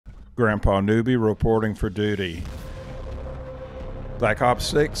Grandpa Newbie reporting for duty. Black Ops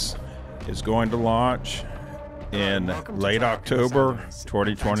 6 is going to launch in late October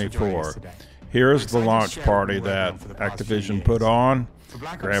 2024. Here's the launch party that Activision put on.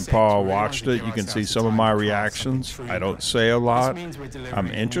 Grandpa watched it. You can see some of my reactions. I don't say a lot. I'm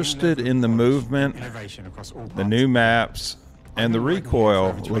interested in the movement, the new maps, and the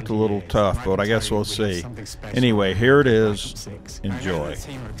recoil looked a little tough, but I guess we'll see. Anyway, here it is. Enjoy.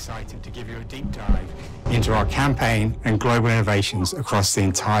 We're excited to give you a deep dive into our campaign and global innovations across the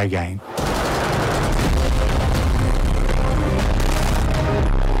entire game.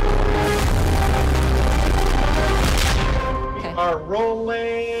 Are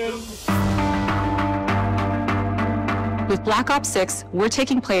rolling. With Black Ops 6, we're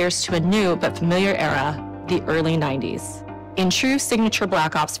taking players to a new but familiar era, the early 90s. In true signature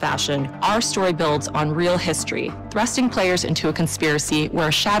Black Ops fashion, our story builds on real history, thrusting players into a conspiracy where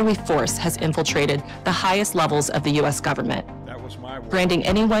a shadowy force has infiltrated the highest levels of the US government, branding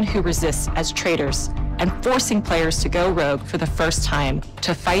anyone who resists as traitors and forcing players to go rogue for the first time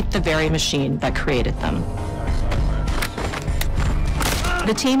to fight the very machine that created them.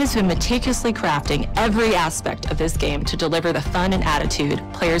 The team has been meticulously crafting every aspect of this game to deliver the fun and attitude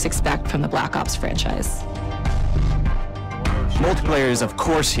players expect from the Black Ops franchise. Multiplayer is of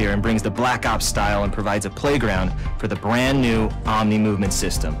course here and brings the Black Ops style and provides a playground for the brand new Omni movement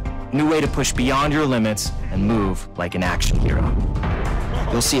system. New way to push beyond your limits and move like an action hero.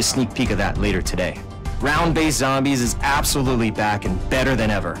 You'll see a sneak peek of that later today. Round-based zombies is absolutely back and better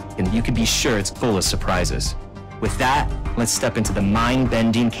than ever, and you can be sure it's full of surprises. With that, let's step into the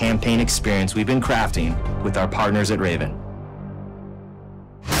mind-bending campaign experience we've been crafting with our partners at Raven.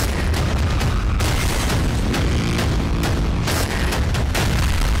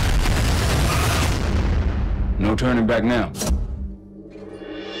 No turning back now.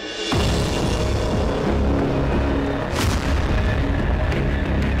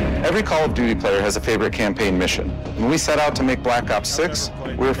 Every Call of Duty player has a favorite campaign mission. When we set out to make Black Ops 6,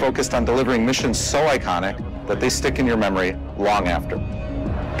 we were focused on delivering missions so iconic that they stick in your memory long after.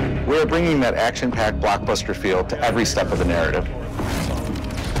 We are bringing that action-packed blockbuster feel to every step of the narrative.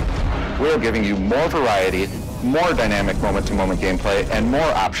 We are giving you more variety, more dynamic moment-to-moment gameplay, and more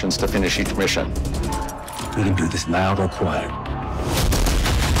options to finish each mission. We can do this loud or quiet.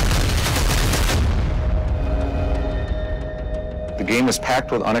 The game is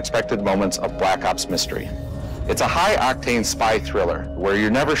packed with unexpected moments of Black Ops mystery. It's a high-octane spy thriller where you're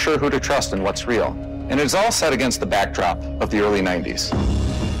never sure who to trust and what's real. And it's all set against the backdrop of the early 90s.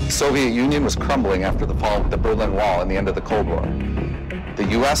 The Soviet Union was crumbling after the fall of the Berlin Wall and the end of the Cold War. The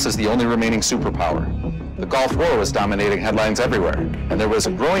US is the only remaining superpower. The Gulf War was dominating headlines everywhere, and there was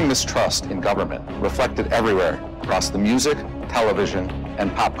a growing mistrust in government, reflected everywhere across the music, television,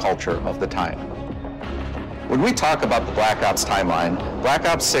 and pop culture of the time. When we talk about the Black Ops timeline, Black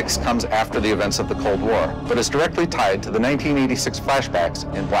Ops 6 comes after the events of the Cold War, but is directly tied to the 1986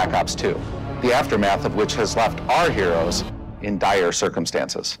 flashbacks in Black Ops 2, the aftermath of which has left our heroes in dire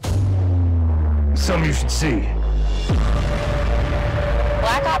circumstances. Something you should see.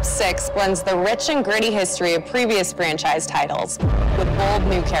 Black Ops 6 blends the rich and gritty history of previous franchise titles with bold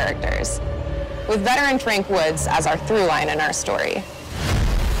new characters, with veteran Frank Woods as our through line in our story.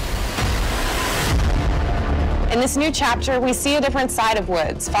 In this new chapter, we see a different side of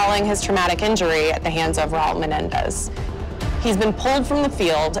Woods following his traumatic injury at the hands of Raul Menendez. He's been pulled from the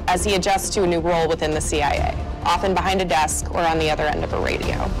field as he adjusts to a new role within the CIA, often behind a desk or on the other end of a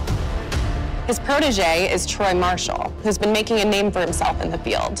radio. His protege is Troy Marshall, who's been making a name for himself in the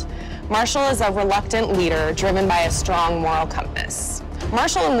field. Marshall is a reluctant leader driven by a strong moral compass.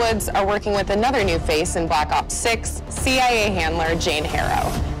 Marshall and Woods are working with another new face in Black Ops 6, CIA handler Jane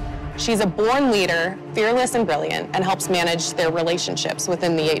Harrow. She's a born leader, fearless and brilliant, and helps manage their relationships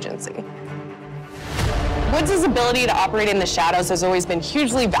within the agency. Woods' ability to operate in the shadows has always been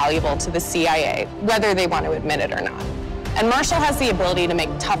hugely valuable to the CIA, whether they want to admit it or not. And Marshall has the ability to make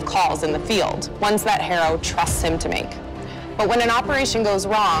tough calls in the field, ones that Harrow trusts him to make. But when an operation goes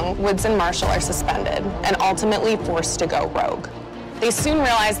wrong, Woods and Marshall are suspended and ultimately forced to go rogue. They soon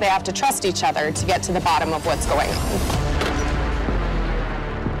realize they have to trust each other to get to the bottom of what's going on.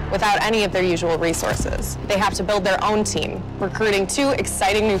 Without any of their usual resources, they have to build their own team, recruiting two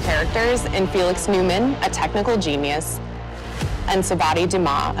exciting new characters in Felix Newman, a technical genius, and Savati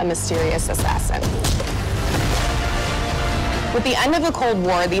Dumas, a mysterious assassin. With the end of the Cold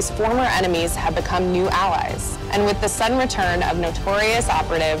War, these former enemies have become new allies. And with the sudden return of notorious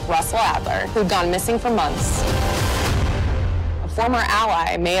operative Russell Adler, who'd gone missing for months, a former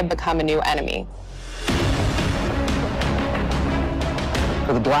ally may have become a new enemy.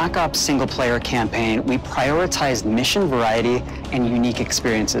 For the Black Ops single-player campaign, we prioritized mission variety and unique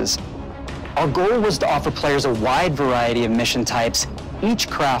experiences. Our goal was to offer players a wide variety of mission types, each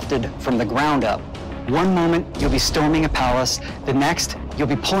crafted from the ground up. One moment, you'll be storming a palace. The next, you'll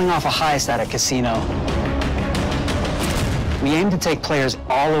be pulling off a heist at a casino. We aim to take players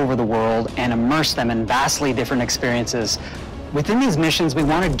all over the world and immerse them in vastly different experiences. Within these missions, we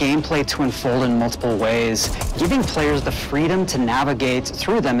wanted gameplay to unfold in multiple ways, giving players the freedom to navigate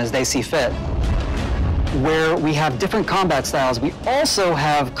through them as they see fit. Where we have different combat styles, we also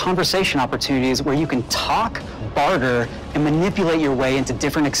have conversation opportunities where you can talk, barter, and manipulate your way into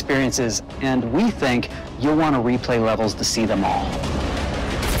different experiences, and we think you'll want to replay levels to see them all.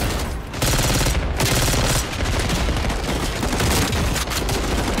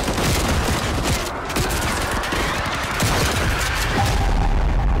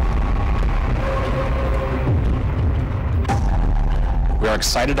 We are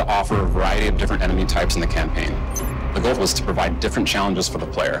excited to offer a variety of different enemy types in the campaign. The goal was to provide different challenges for the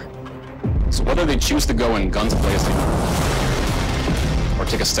player. So whether they choose to go in guns blazing or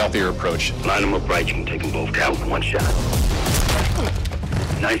take a stealthier approach, Line them up right, you can take them both out in one shot.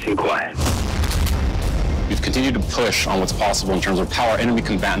 Nice and quiet. we've continued to push on what's possible in terms of how our enemy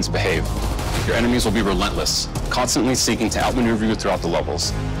combatants behave. Your enemies will be relentless, constantly seeking to outmaneuver you throughout the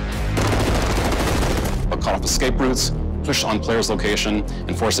levels. They'll cut off escape routes, push on players' location,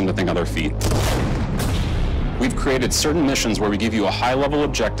 and force them to think on their feet. We've created certain missions where we give you a high-level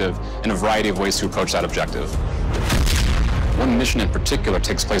objective and a variety of ways to approach that objective. One mission in particular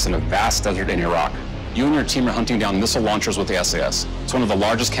takes place in a vast desert in Iraq. You and your team are hunting down missile launchers with the SAS. It's one of the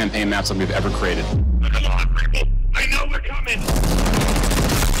largest campaign maps that we've ever created. Come on, people. I know we're coming.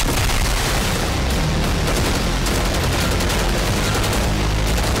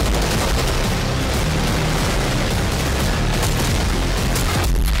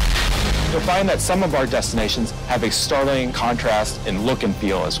 You'll find that some of our destinations have a startling contrast in look and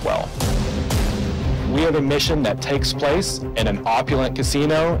feel as well. We have a mission that takes place in an opulent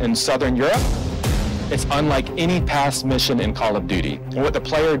casino in Southern Europe. It's unlike any past mission in Call of Duty. And what the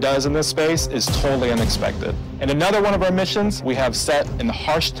player does in this space is totally unexpected. And another one of our missions we have set in the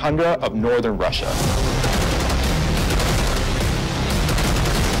harsh tundra of northern Russia.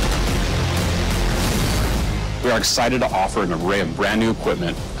 We are excited to offer an array of brand new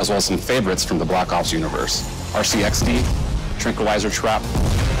equipment, as well as some favorites from the Black Ops universe. RCXD, Tranquilizer Trap,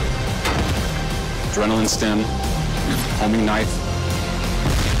 Adrenaline Stim, Homing Knife,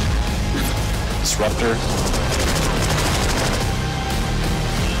 Disruptor,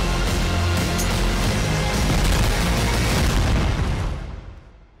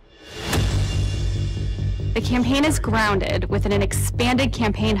 The campaign is grounded within an expanded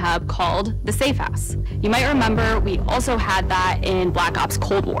campaign hub called the Safe House. You might remember we also had that in Black Ops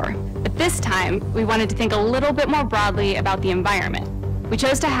Cold War. But this time, we wanted to think a little bit more broadly about the environment. We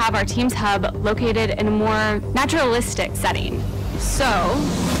chose to have our team's hub located in a more naturalistic setting. So,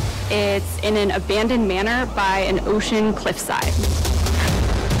 it's in an abandoned manor by an ocean cliffside.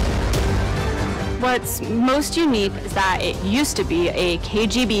 What's most unique is that it used to be a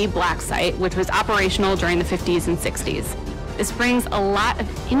KGB black site, which was operational during the 50s and 60s. This brings a lot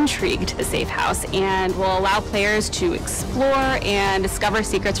of intrigue to the Safe House and will allow players to explore and discover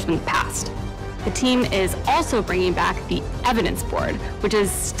secrets from the past. The team is also bringing back the evidence board, which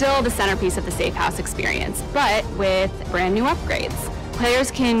is still the centerpiece of the Safe House experience, but with brand new upgrades. Players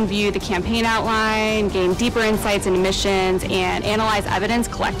can view the campaign outline, gain deeper insights into missions, and analyze evidence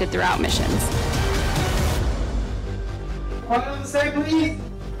collected throughout missions. One on the side, please.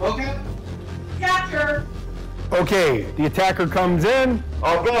 Okay. Attacker. Okay, the attacker comes in.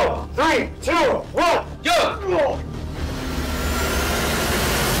 I'll go. 3, 2, 1, go!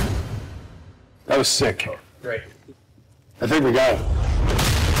 That was sick. Great. I think we got it.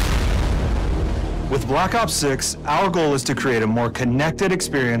 With Black Ops 6, our goal is to create a more connected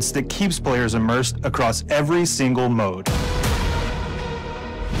experience that keeps players immersed across every single mode.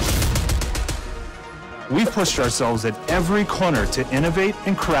 We've pushed ourselves at every corner to innovate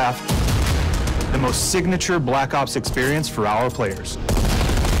and craft the most signature Black Ops experience for our players.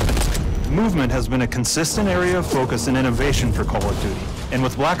 Movement has been a consistent area of focus and innovation for Call of Duty. And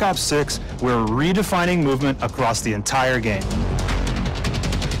with Black Ops 6, we're redefining movement across the entire game.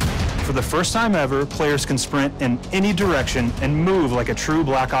 For the first time ever, players can sprint in any direction and move like a true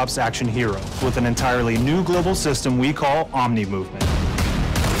Black Ops action hero with an entirely new global system we call Omni Movement.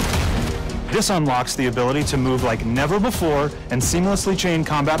 This unlocks the ability to move like never before and seamlessly chain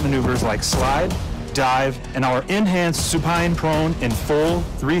combat maneuvers like slide, dive, and our enhanced supine prone in full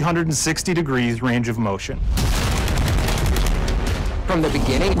 360 degrees range of motion. from the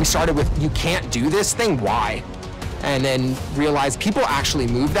beginning. We started with, you can't do this thing, why? And then realized people actually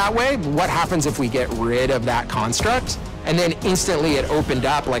move that way. What happens if we get rid of that construct? And then instantly it opened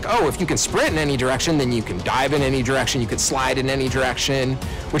up like, oh, if you can sprint in any direction, then you can dive in any direction, you could slide in any direction,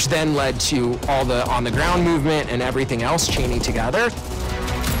 which then led to all the on-the-ground movement and everything else chaining together.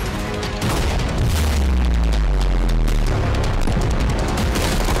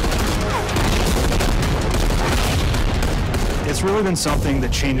 It's really been something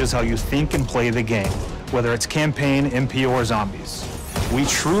that changes how you think and play the game, whether it's campaign, MP, or zombies. We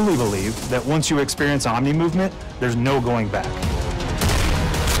truly believe that once you experience Omni movement, there's no going back.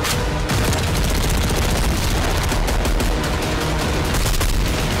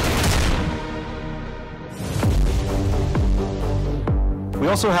 We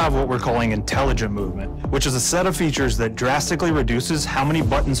also have what we're calling intelligent movement, which is a set of features that drastically reduces how many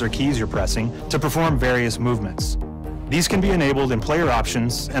buttons or keys you're pressing to perform various movements. These can be enabled in player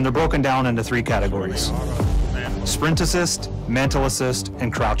options, and they're broken down into 3 categories: sprint assist, mantle assist,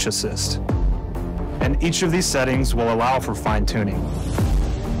 and crouch assist. And each of these settings will allow for fine-tuning.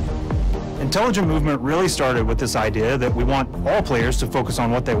 Intelligent movement really started with this idea that we want all players to focus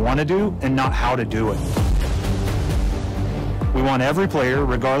on what they want to do and not how to do it. We want every player,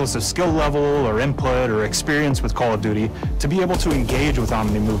 regardless of skill level or input or experience with Call of Duty, to be able to engage with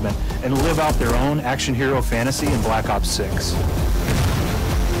Omni movement and live out their own action hero fantasy in Black Ops 6.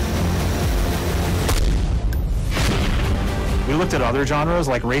 We looked at other genres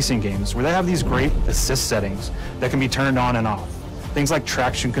like racing games, where they have these great assist settings that can be turned on and off. Things like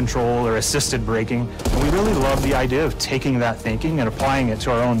traction control or assisted braking, and we really love the idea of taking that thinking and applying it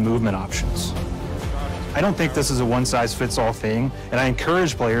to our own movement options. I don't think this is a one-size-fits-all thing, and I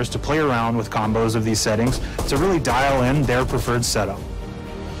encourage players to play around with combos of these settings to really dial in their preferred setup.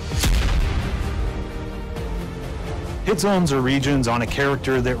 Hit zones are regions on a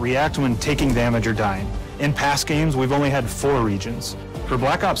character that react when taking damage or dying. In past games, we've only had 4 regions. For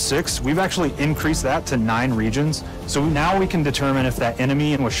Black Ops 6, we've actually increased that to 9 regions, so now we can determine if that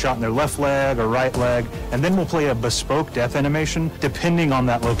enemy was shot in their left leg or right leg, and then we'll play a bespoke death animation depending on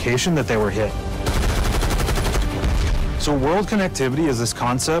that location that they were hit. So world connectivity is this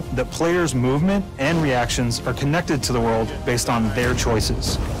concept that players' movement and reactions are connected to the world based on their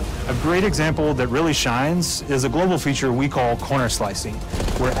choices. A great example that really shines is a global feature we call corner slicing,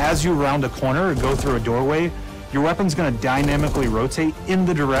 where as you round a corner or go through a doorway, your weapon's going to dynamically rotate in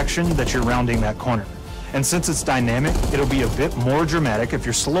the direction that you're rounding that corner. And since it's dynamic, it'll be a bit more dramatic if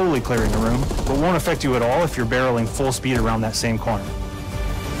you're slowly clearing a room, but won't affect you at all if you're barreling full speed around that same corner.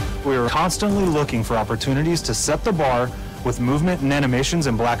 We are constantly looking for opportunities to set the bar with movement and animations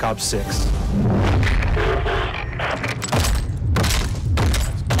in Black Ops 6.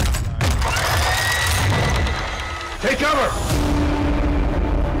 Take cover!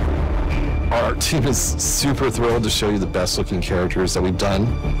 Our team is super thrilled to show you the best looking characters that we've done.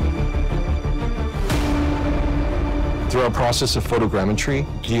 Through our process of photogrammetry,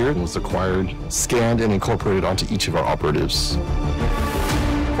 gear was acquired, scanned, and incorporated onto each of our operatives.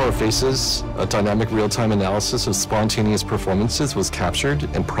 For our faces, a dynamic real-time analysis of spontaneous performances was captured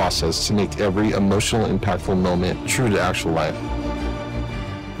and processed to make every emotional, impactful moment true to actual life.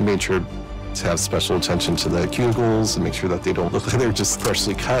 We made sure to have special attention to the cuticles and make sure that they don't look like they're just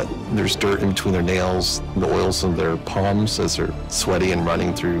freshly cut. There's dirt in between their nails, the oils in their palms as they're sweaty and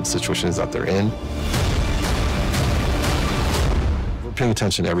running through situations that they're in. We're paying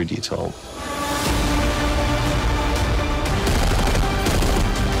attention to every detail.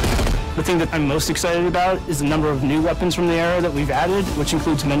 The thing that I'm most excited about is the number of new weapons from the era that we've added, which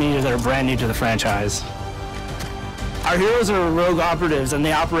includes many that are brand new to the franchise. Our heroes are rogue operatives, and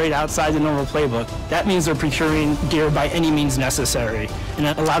they operate outside the normal playbook. That means they're procuring gear by any means necessary, and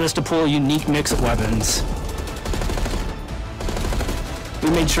it allowed us to pull a unique mix of weapons. We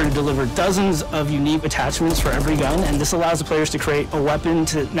made sure to deliver dozens of unique attachments for every gun, and this allows the players to create a weapon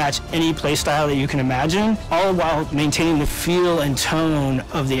to match any playstyle that you can imagine, all while maintaining the feel and tone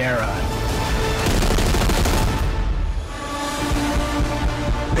of the era.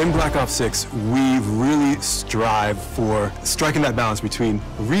 In Black Ops 6, we really strive for striking that balance between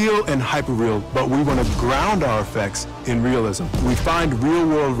real and hyper-real, but we want to ground our effects in realism. We find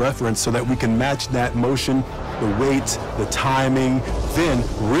real-world reference so that we can match that motion, the weight, the timing, then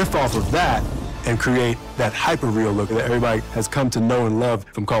riff off of that and create that hyper-real look that everybody has come to know and love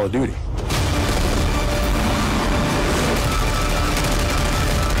from Call of Duty.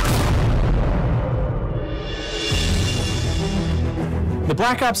 The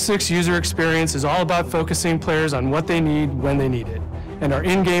Black Ops 6 user experience is all about focusing players on what they need when they need it, and our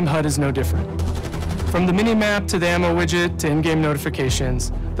in-game HUD is no different. From the mini-map to the ammo widget to in-game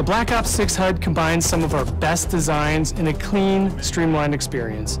notifications, the Black Ops 6 HUD combines some of our best designs in a clean, streamlined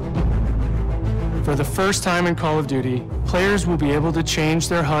experience. For the first time in Call of Duty, players will be able to change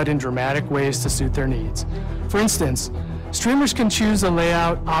their HUD in dramatic ways to suit their needs. For instance, streamers can choose a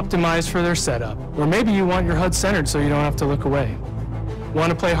layout optimized for their setup, or maybe you want your HUD centered so you don't have to look away.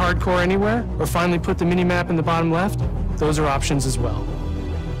 Want to play hardcore anywhere, or finally put the mini-map in the bottom left? Those are options as well.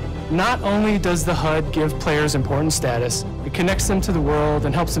 Not only does the HUD give players important status, it connects them to the world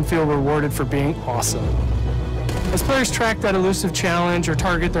and helps them feel rewarded for being awesome. As players track that elusive challenge or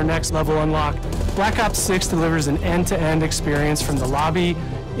target their next level unlock, Black Ops 6 delivers an end-to-end experience from the lobby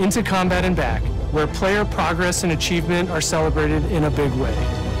into combat and back, where player progress and achievement are celebrated in a big way.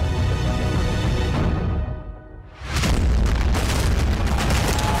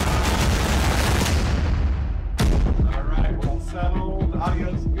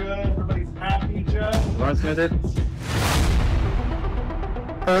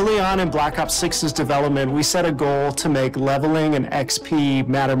 Early on in Black Ops 6's development, we set a goal to make leveling and XP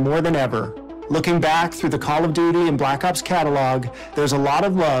matter more than ever. Looking back through the Call of Duty and Black Ops catalog, there's a lot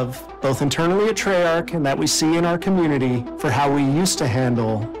of love, both internally at Treyarch and that we see in our community, for how we used to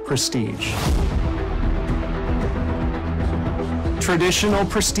handle prestige. Traditional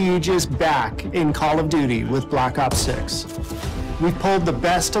prestige is back in Call of Duty with Black Ops 6. We've pulled the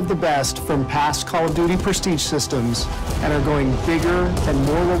best of the best from past Call of Duty prestige systems and are going bigger and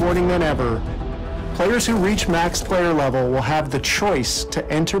more rewarding than ever. Players who reach max player level will have the choice to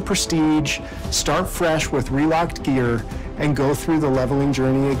enter prestige, start fresh with relocked gear, and go through the leveling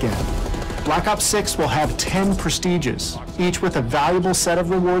journey again. Black Ops 6 will have 10 prestiges, each with a valuable set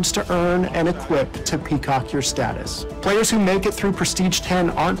of rewards to earn and equip to peacock your status. Players who make it through Prestige 10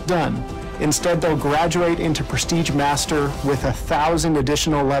 aren't done. Instead, they'll graduate into Prestige Master with 1,000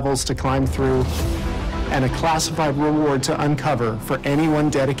 additional levels to climb through and a classified reward to uncover for anyone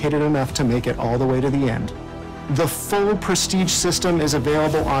dedicated enough to make it all the way to the end. The full Prestige system is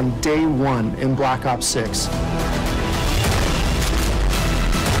available on day one in Black Ops 6.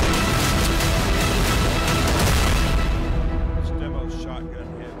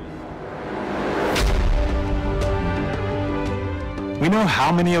 We know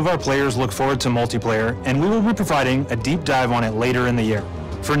how many of our players look forward to multiplayer, and we will be providing a deep dive on it later in the year.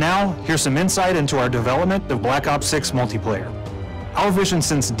 For now, here's some insight into our development of Black Ops 6 multiplayer. Our vision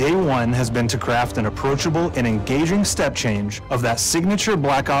since day one has been to craft an approachable and engaging step change of that signature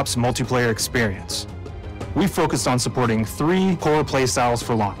Black Ops multiplayer experience. We focused on supporting 3 core playstyles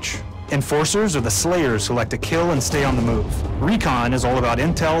for launch. Enforcers are the slayers who like to kill and stay on the move. Recon is all about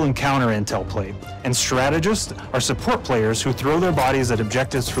intel and counter-intel play. And strategists are support players who throw their bodies at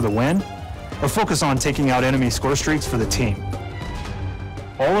objectives for the win or focus on taking out enemy score streaks for the team.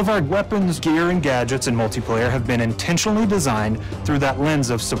 All of our weapons, gear, and gadgets in multiplayer have been intentionally designed through that lens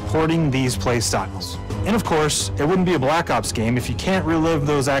of supporting these play styles. And of course, it wouldn't be a Black Ops game if you can't relive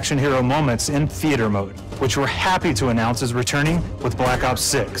those action hero moments in theater mode, which we're happy to announce is returning with Black Ops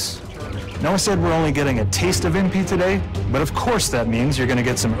 6. Now I said we're only getting a taste of MP today, but of course that means you're going to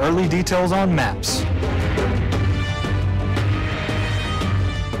get some early details on maps.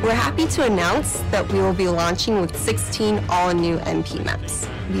 We're happy to announce that we will be launching with 16 all-new MP maps.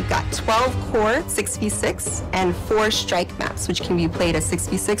 We've got 12 core 6v6 and 4 strike maps, which can be played as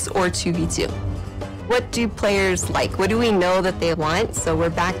 6v6 or 2v2. What do players like? What do we know that they want? So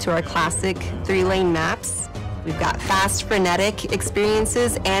we're back to our classic 3-lane maps. We've got fast, frenetic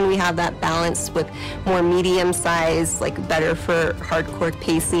experiences, and we have that balance with more medium size, like better for hardcore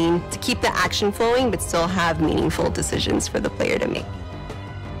pacing, to keep the action flowing, but still have meaningful decisions for the player to make.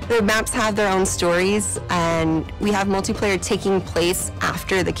 The maps have their own stories, and we have multiplayer taking place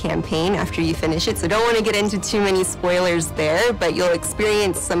after the campaign, after you finish it. So don't want to get into too many spoilers there, but you'll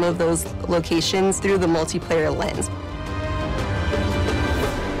experience some of those locations through the multiplayer lens.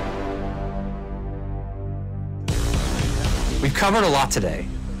 We've covered a lot today,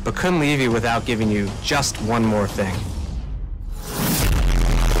 but couldn't leave you without giving you just one more thing.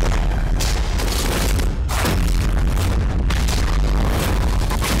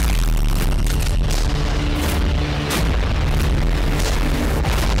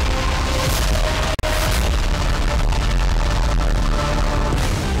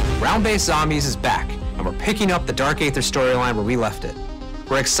 Round-based Zombies is back, and we're picking up the Dark Aether storyline where we left it.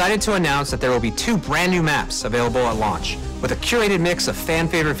 We're excited to announce that there will be 2 brand new maps available at launch, with a curated mix of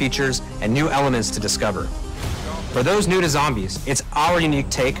fan-favorite features and new elements to discover. For those new to Zombies, it's our unique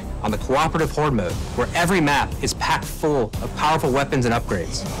take on the cooperative horde mode, where every map is packed full of powerful weapons and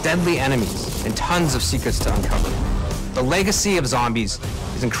upgrades, deadly enemies, and tons of secrets to uncover. The legacy of zombies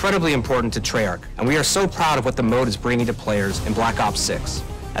is incredibly important to Treyarch, and we are so proud of what the mode is bringing to players in Black Ops 6.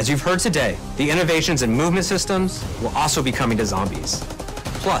 As you've heard today, the innovations in movement systems will also be coming to zombies.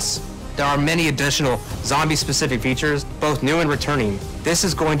 Plus, there are many additional zombie-specific features, both new and returning. This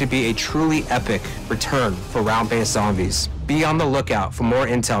is going to be a truly epic return for round-based zombies. Be on the lookout for more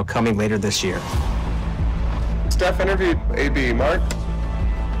intel coming later this year. Steph interviewed AB. Mark?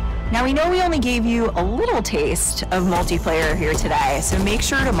 Now we know we only gave you a little taste of multiplayer here today, so make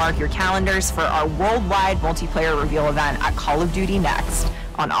sure to mark your calendars for our worldwide multiplayer reveal event at Call of Duty Next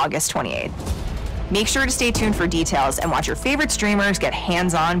on August 28th. Make sure to stay tuned for details and watch your favorite streamers get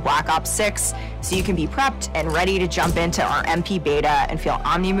hands-on Black Ops 6 so you can be prepped and ready to jump into our MP beta and feel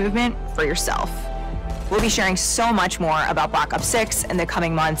Omni movement for yourself. We'll be sharing so much more about Black Ops 6 in the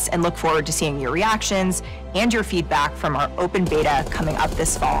coming months and look forward to seeing your reactions and your feedback from our open beta coming up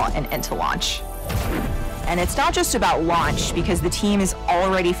this fall and into launch. And it's not just about launch, because the team is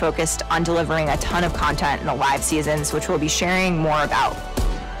already focused on delivering a ton of content in the live seasons, which we'll be sharing more about.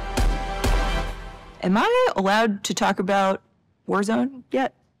 Am I allowed to talk about Warzone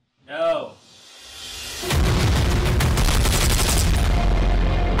yet? No.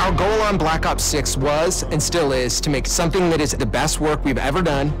 Our goal on Black Ops 6 was, and still is, to make something that is the best work we've ever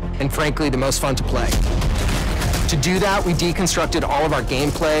done, and frankly, the most fun to play. To do that, we deconstructed all of our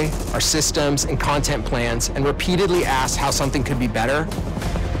gameplay, our systems, and content plans, and repeatedly asked how something could be better.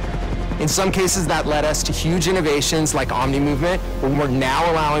 In some cases, that led us to huge innovations like Omni Movement, where we're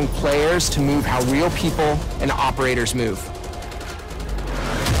now allowing players to move how real people and operators move.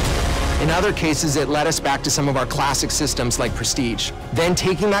 In other cases, it led us back to some of our classic systems like Prestige, then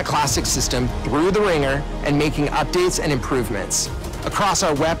taking that classic system through the ringer and making updates and improvements. Across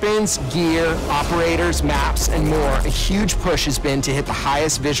our weapons, gear, operators, maps, and more, a huge push has been to hit the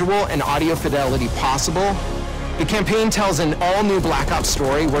highest visual and audio fidelity possible. The campaign tells an all-new Black Ops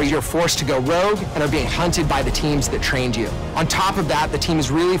story where you're forced to go rogue and are being hunted by the teams that trained you. On top of that, the team is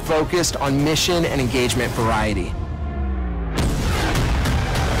really focused on mission and engagement variety.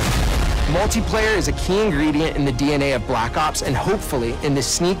 Multiplayer is a key ingredient in the DNA of Black Ops, and hopefully, in this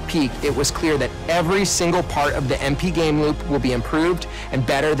sneak peek, it was clear that every single part of the MP game loop will be improved and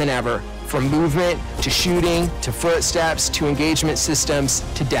better than ever, from movement, to shooting, to footsteps, to engagement systems,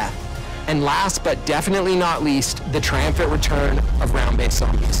 to death. And last but definitely not least, the triumphant return of round-based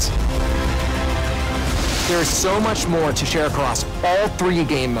zombies. There is so much more to share across all 3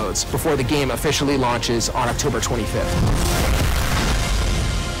 game modes before the game officially launches on October 25th.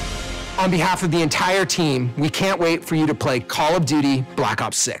 On behalf of the entire team, we can't wait for you to play Call of Duty Black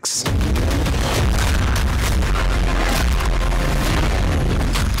Ops 6.